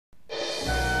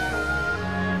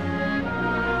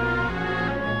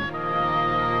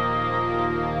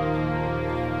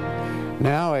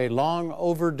Now a long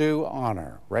overdue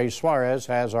honor. Ray Suarez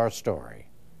has our story.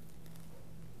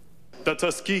 The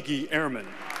Tuskegee Airmen.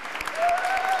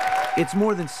 It's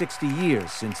more than 60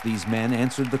 years since these men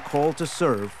answered the call to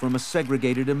serve from a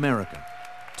segregated America.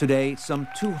 Today, some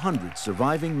 200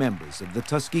 surviving members of the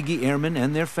Tuskegee Airmen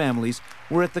and their families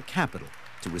were at the Capitol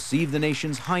to receive the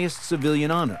nation's highest civilian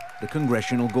honor, the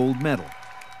Congressional Gold Medal.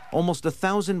 Almost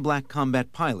 1,000 black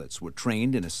combat pilots were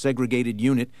trained in a segregated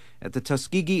unit at the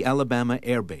Tuskegee, Alabama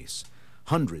Air Base.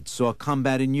 Hundreds saw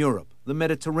combat in Europe, the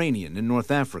Mediterranean, and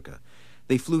North Africa.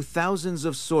 They flew thousands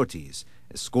of sorties,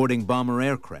 escorting bomber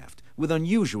aircraft with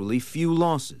unusually few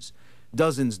losses.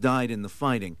 Dozens died in the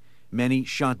fighting, many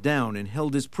shot down and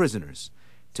held as prisoners.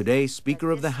 Today,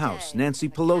 Speaker of the House, Nancy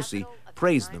Pelosi,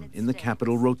 praised them in the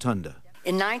Capitol Rotunda.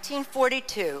 In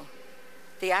 1942,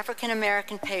 the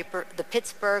African-American paper, the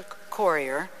Pittsburgh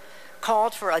Courier,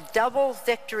 called for a double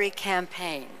victory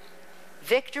campaign.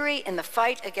 Victory in the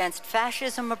fight against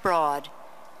fascism abroad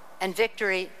and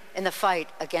victory in the fight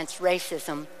against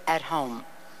racism at home.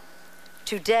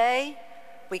 Today,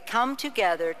 we come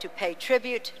together to pay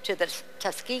tribute to the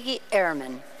Tuskegee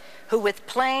Airmen, who with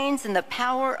planes and the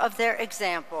power of their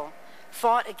example,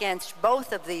 fought against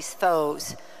both of these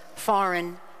foes,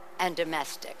 foreign and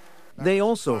domestic. They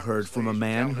also heard from a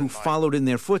man who followed in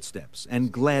their footsteps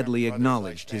and gladly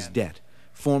acknowledged his debt,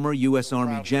 former U.S.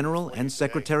 Army General and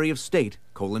Secretary of State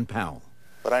Colin Powell.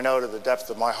 But I know to the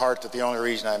depth of my heart that the only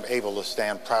reason I'm able to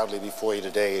stand proudly before you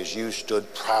today is you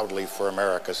stood proudly for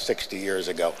America 60 years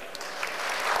ago.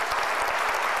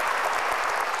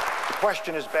 The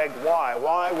question is begged, why?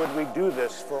 Why would we do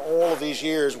this for all of these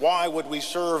years? Why would we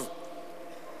serve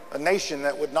a nation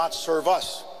that would not serve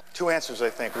us? Two answers, I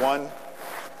think. One,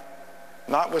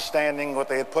 notwithstanding what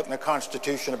they had put in the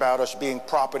Constitution about us being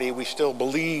property, we still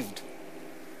believed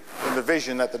in the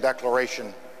vision that the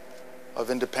Declaration of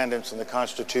Independence and the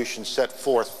Constitution set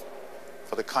forth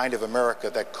for the kind of America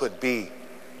that could be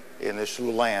in this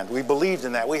new land. We believed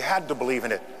in that. We had to believe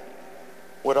in it.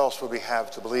 What else would we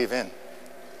have to believe in?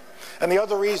 And the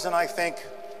other reason, I think,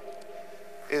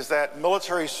 is that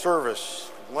military service,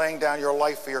 laying down your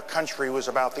life for your country, was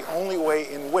about the only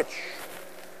way in which,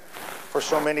 for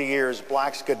so many years,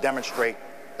 blacks could demonstrate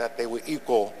that they were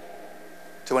equal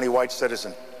to any white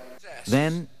citizen.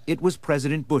 Then it was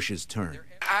President Bush's turn.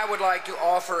 I would like to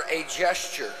offer a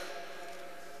gesture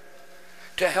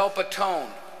to help atone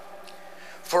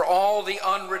for all the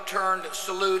unreturned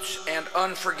salutes and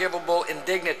unforgivable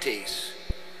indignities.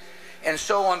 And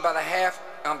so on behalf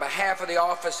of the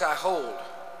office I hold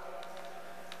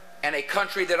and a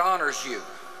country that honors you,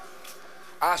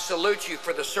 I salute you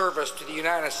for the service to the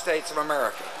United States of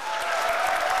America.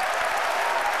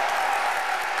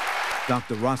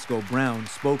 Dr. Roscoe Brown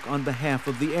spoke on behalf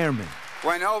of the airmen.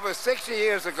 When over 60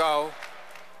 years ago,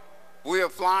 we were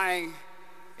flying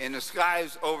in the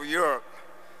skies over Europe,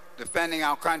 defending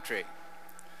our country,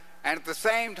 and at the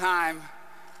same time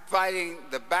fighting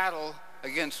the battle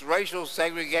against racial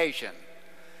segregation.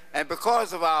 And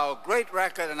because of our great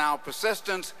record and our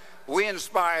persistence, we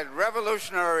inspired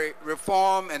revolutionary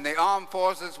reform in the armed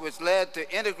forces, which led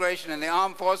to integration in the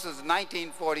armed forces in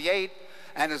 1948,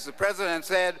 and as the President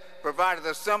said, provided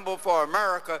a symbol for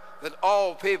America that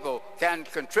all people can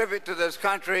contribute to this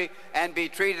country and be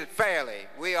treated fairly.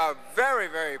 We are very,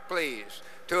 very pleased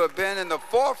to have been in the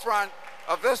forefront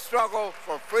of this struggle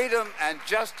for freedom and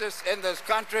justice in this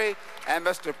country. And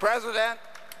Mr. President,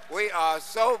 we are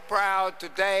so proud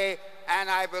today, and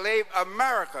I believe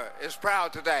America is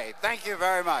proud today. Thank you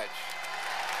very much.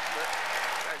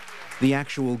 The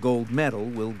actual gold medal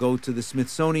will go to the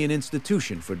Smithsonian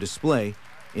Institution for display.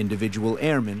 Individual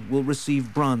airmen will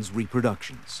receive bronze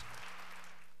reproductions.